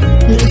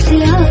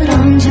रसिया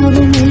रांझा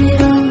वे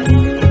मेरा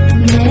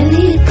मैं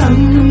भी कम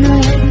न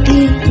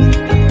हटी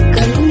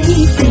कल्ली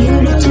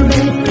पेड़ च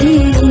बैठी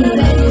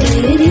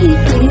तेरी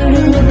पीड़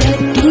में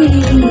बैठी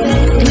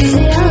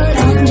रसिया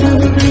रांझा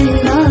वे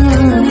मेरा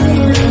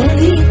मैं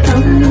भी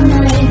कम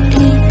न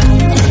हटी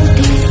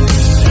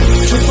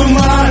चुप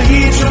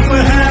माही चुप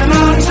है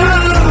नाचा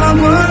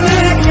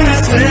बोले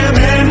कैसे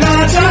वे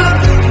नाचा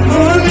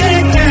बोले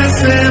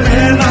कैसे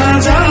वे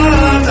नाचा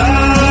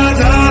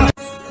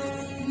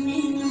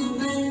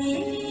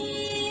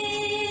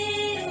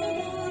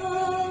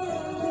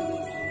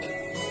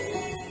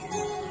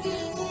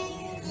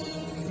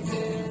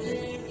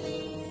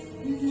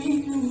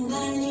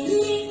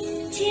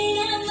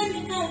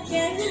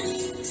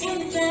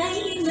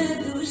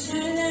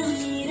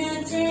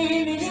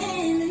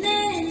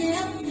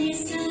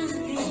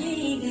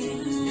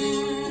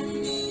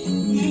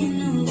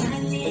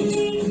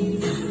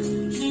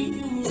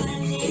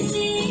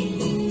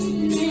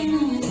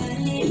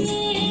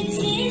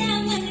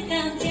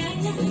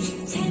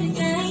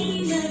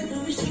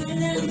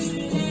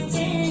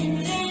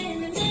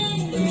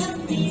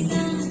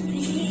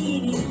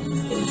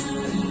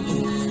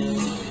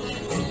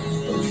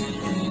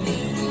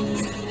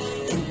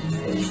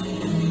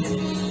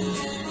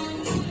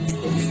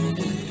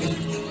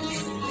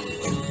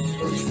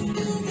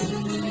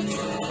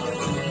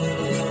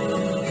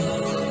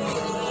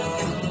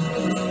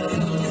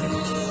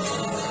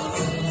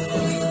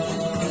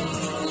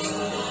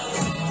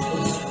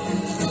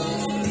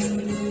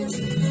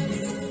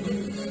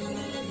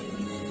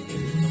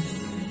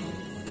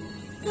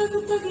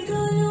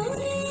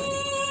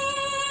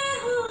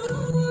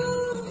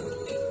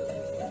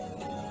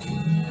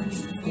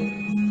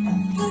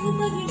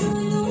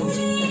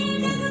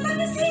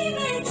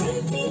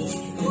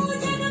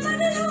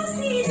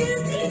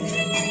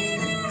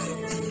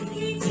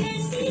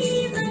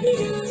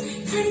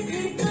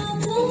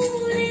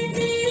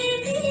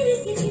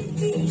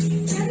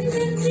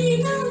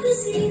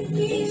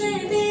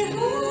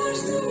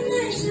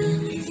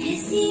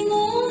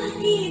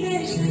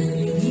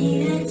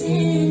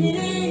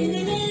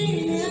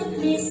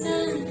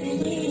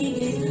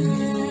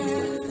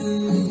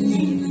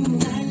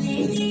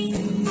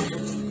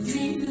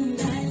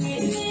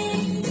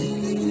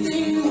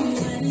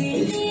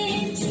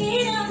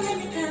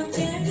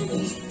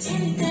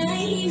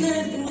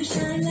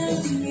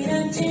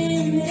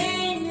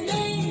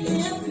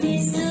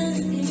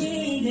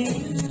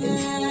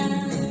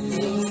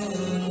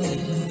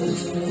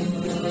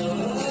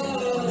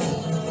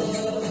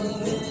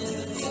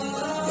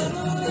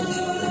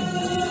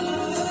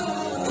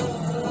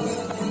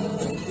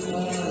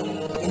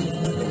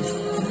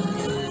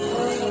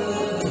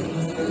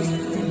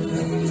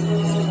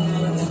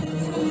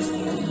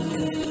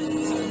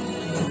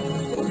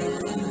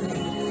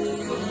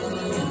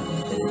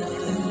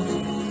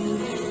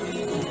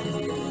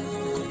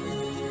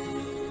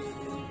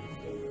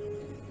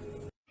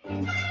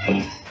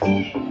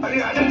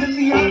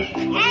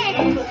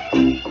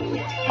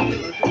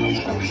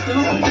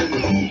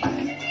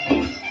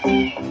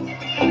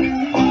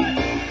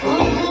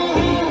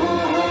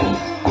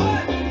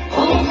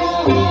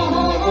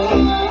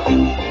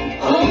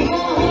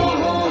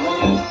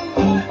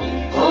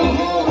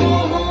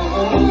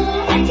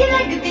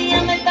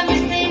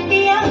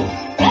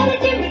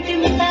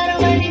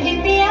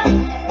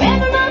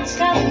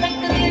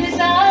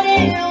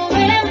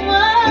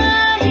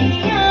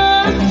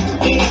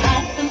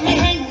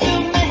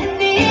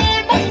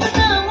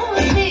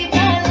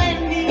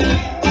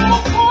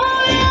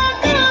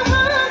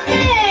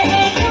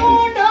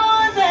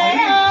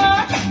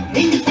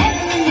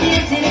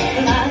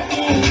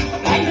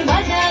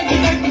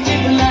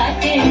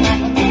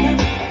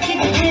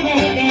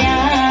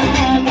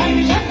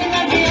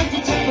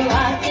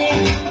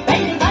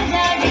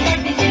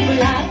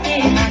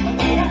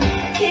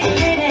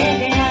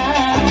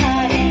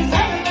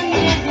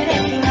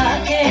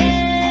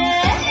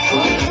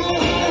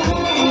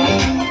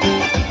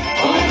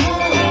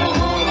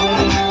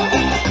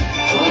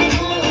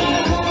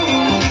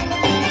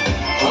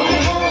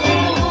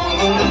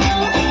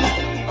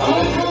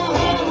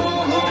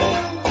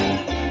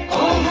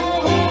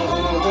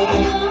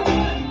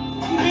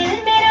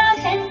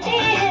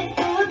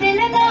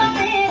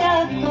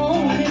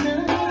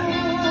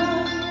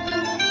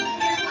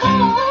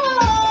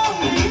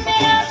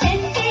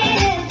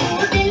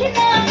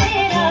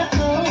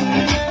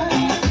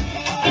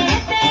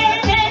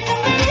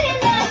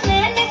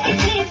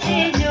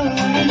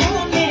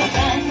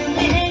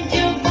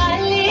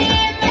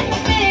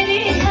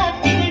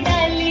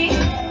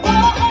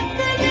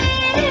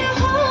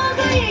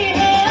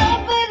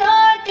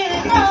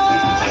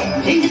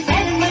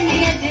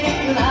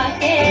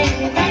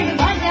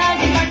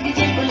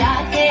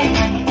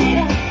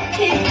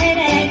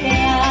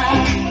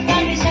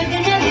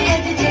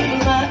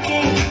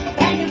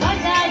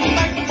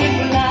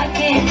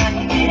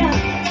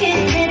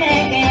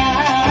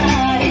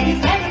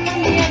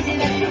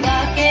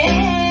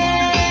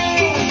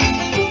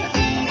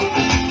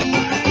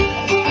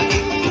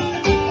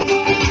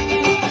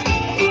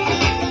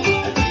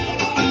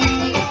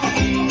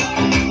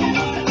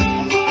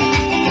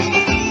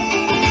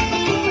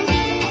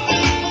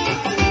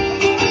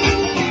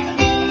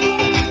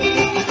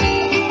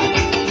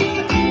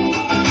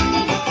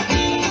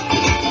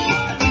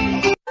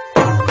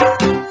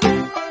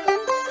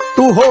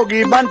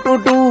गई 1 to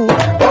 2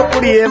 O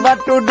कुड़िए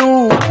what to do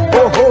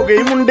ओ हो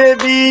गई मुंडे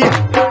दी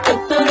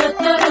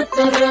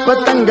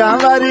पतंगा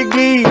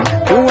वर्गी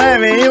तू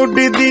एवें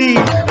उड़दी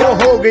ओ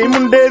हो गई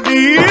मुंडे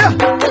दी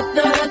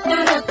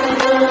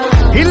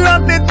हिला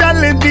ते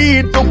चलदी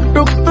टुक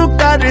टुक तू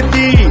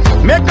करदी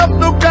मेकअप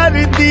तू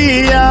करदी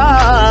आ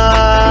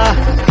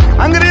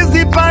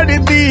अंग्रेजी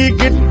पढ़दी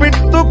गिट पिट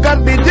तू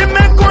करदी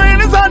जिम्मे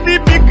क्वीन साडी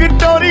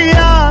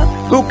विक्टोरिया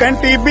तू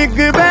कैंटी बिग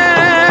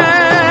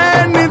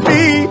बैन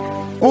दी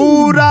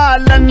पूरा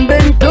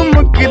लंदन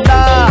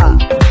ठुमकदा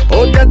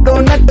ओ जदों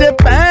नच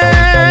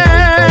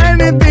पैन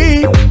दी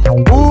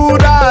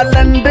पूरा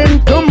London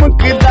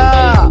ठुमकदा।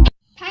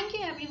 Thank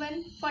you everyone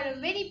for a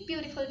very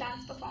beautiful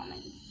dance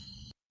performance.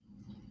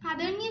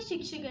 आदरणीय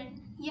शिक्षकगण,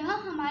 यह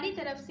हमारी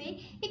तरफ से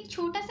एक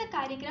छोटा सा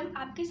कार्यक्रम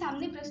आपके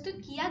सामने प्रस्तुत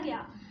किया गया।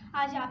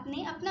 आज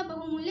आपने अपना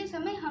बहुमूल्य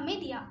समय हमें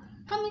दिया,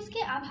 हम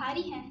इसके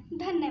आभारी हैं।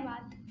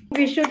 धन्यवाद।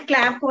 We should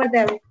clap for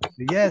them.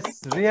 Yes,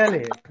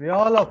 really. We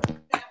all of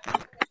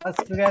us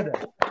together.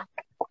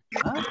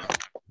 Huh?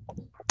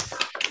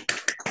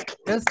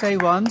 Just I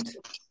want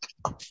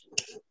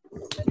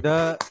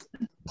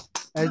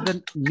as the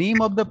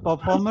name of the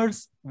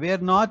performers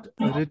were not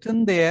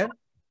written there.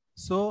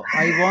 So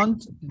I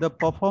want the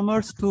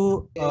performers to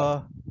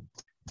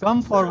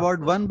come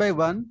forward one by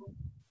one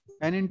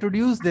and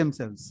introduce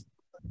themselves,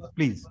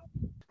 please.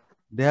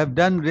 They have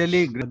done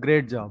really a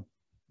great job.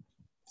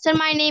 Sir,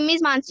 my name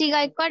is Mansi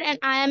Gaikwad and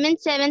I am in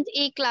 7th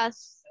A class.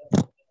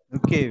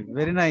 Okay,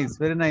 very nice,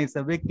 very nice.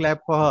 A big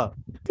clap for her.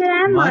 Sir, I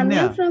am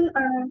Manya Manya. from,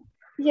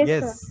 yes,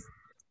 Yes. sir.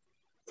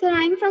 Sir,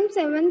 I am from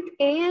 7th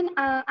A and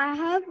I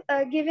have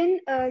given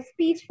a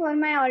speech for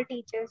my all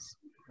teachers.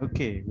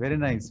 Okay, very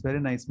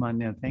nice,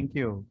 Manya. Thank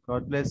you.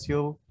 God bless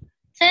you.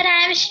 Sir, I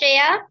am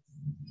Shreya.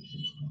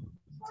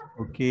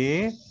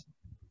 Okay,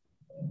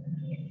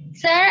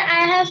 Sir,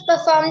 I have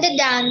performed the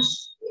dance.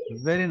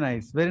 very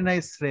nice,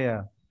 Shreya.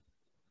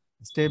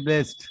 Stay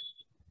blessed.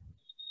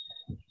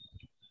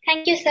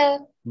 Thank you, sir.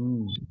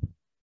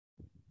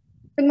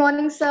 Good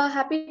morning, sir.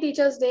 Happy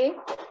Teachers' Day.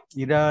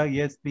 Ira,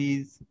 yes,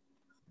 please.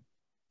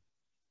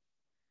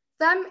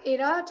 So I'm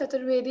Ira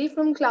Chaturvedi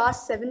from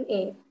class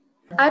 7A.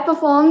 I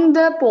performed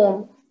the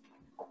poem.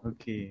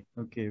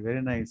 Okay,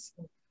 very nice.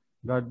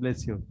 God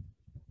bless you.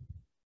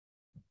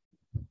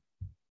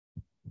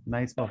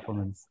 Nice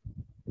performance.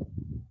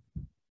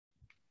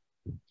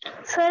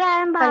 Sir,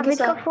 I am Thank you,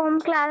 sir. Bhavika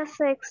from class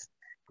 6.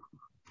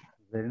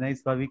 Very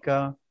nice, Bhavika.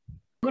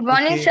 Good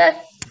morning, Okay. sir.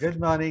 Good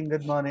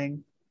morning.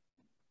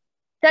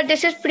 Sir,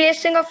 this is Priya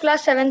Singh of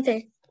class 7th A.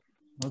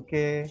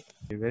 Okay,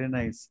 very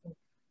nice.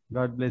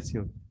 God bless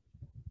you.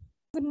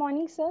 Good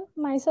morning, sir.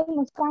 Myself,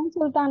 Muskan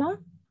Sultana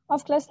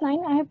of class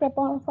 9. I have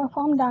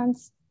performed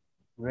dance.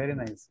 Very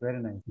nice.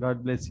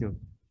 God bless you.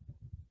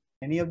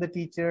 Any of the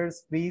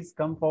teachers, please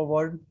come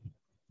forward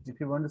if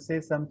you want to say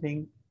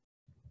something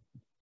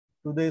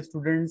to the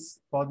students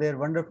for their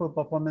wonderful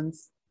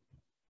performance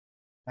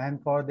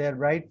and for their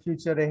bright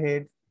future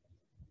ahead.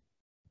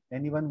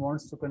 Anyone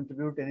wants to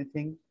contribute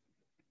anything?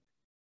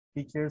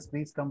 Teachers,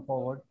 please come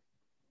forward.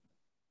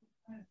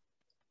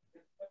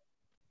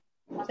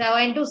 So I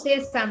want to say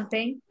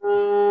something.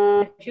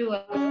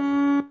 Sure.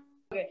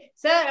 Okay.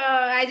 Sir,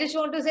 I just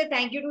want to say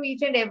thank you to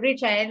each and every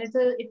child.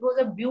 It was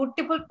a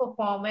beautiful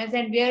performance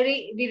and we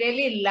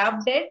really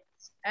loved it.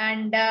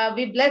 And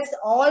we bless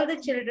all the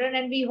children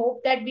and we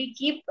hope that we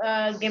keep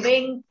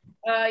giving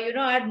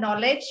our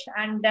knowledge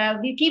and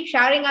we keep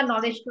sharing our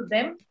knowledge to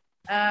them.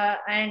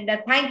 And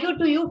thank you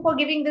to you for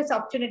giving this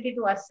opportunity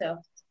to us, sir.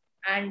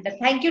 And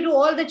thank you to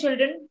all the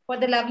children for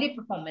the lovely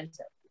performance,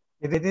 sir.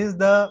 It is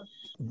the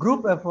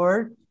group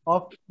effort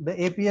of the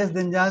APS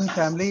Dinjan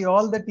family.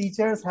 All the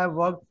teachers have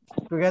worked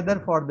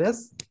together for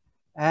this.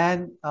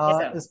 And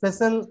Yes,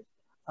 special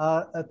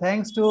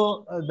thanks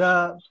to the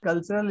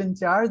cultural in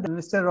charge,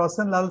 Mr.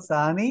 Rosan Lal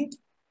Sahani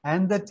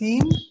and the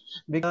team.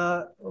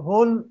 The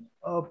whole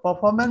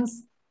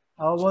performance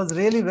was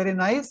really very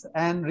nice,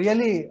 and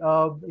really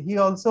he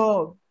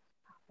also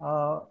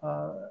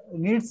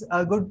needs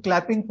a good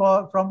clapping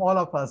from all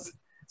of us.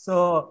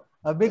 So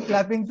a big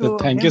clapping to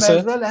Thank him you, sir.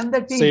 as well, and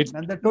the team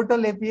and the total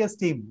APS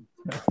team.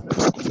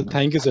 So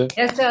thank you, sir.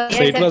 Yes, sir. So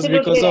Yes, it was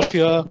because absolutely. of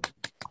your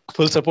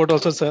full support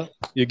also, sir.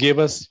 You gave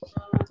us.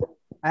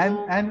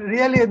 And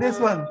really this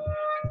one.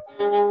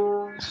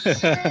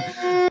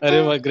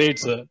 Arey wah, great,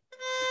 sir.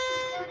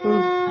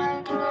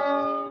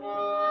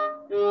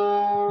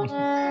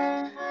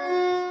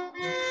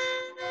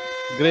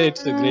 Great,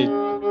 sir, great.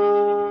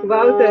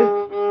 Wow, sir.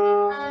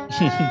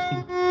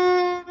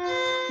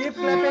 Keep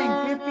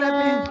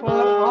clapping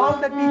for all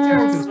the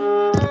teachers.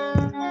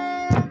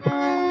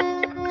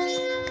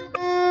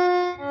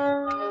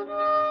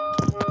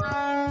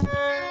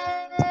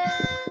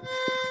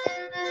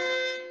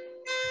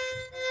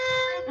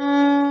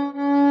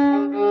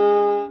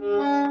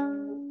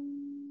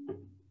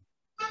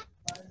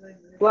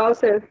 Wow,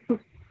 sir.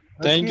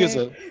 Thank you, Okay.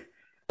 sir.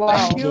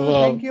 Thank you.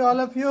 Wow. Thank you, all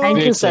of you. Thank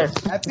you, Great, sir.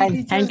 sir. Happy Thank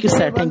Teachers you, Day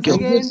sir. once Thank you.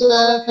 again to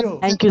all of you.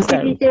 Thank you,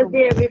 sir. Teachers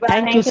Day, everybody.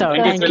 Thank you, sir.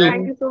 Thank Thank you. you.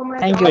 Thank you so much.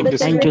 Thank All you. the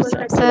Thank children you, were sir.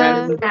 such a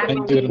wonderful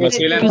Thank you very much.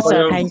 Thank you,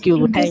 sir. Thank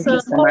you. Thank you,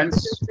 sir. all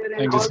the children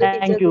and Thank you, all sir. the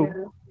Thank teachers you.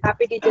 here.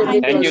 Happy Teachers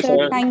Day to Thank all you, of sir.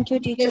 you. Thank you,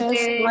 Teachers teachers.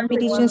 Day, Happy everyone.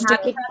 Teachers Day.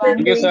 Happy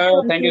Thank you, Teachers Day.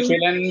 sir. Thank Thank you, you.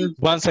 Shailen.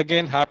 Once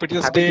again, happy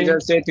Tuesday, Happy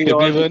Teachers Day to you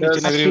all everyone, each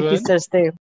and teachers. Happy everyone. Teachers Day.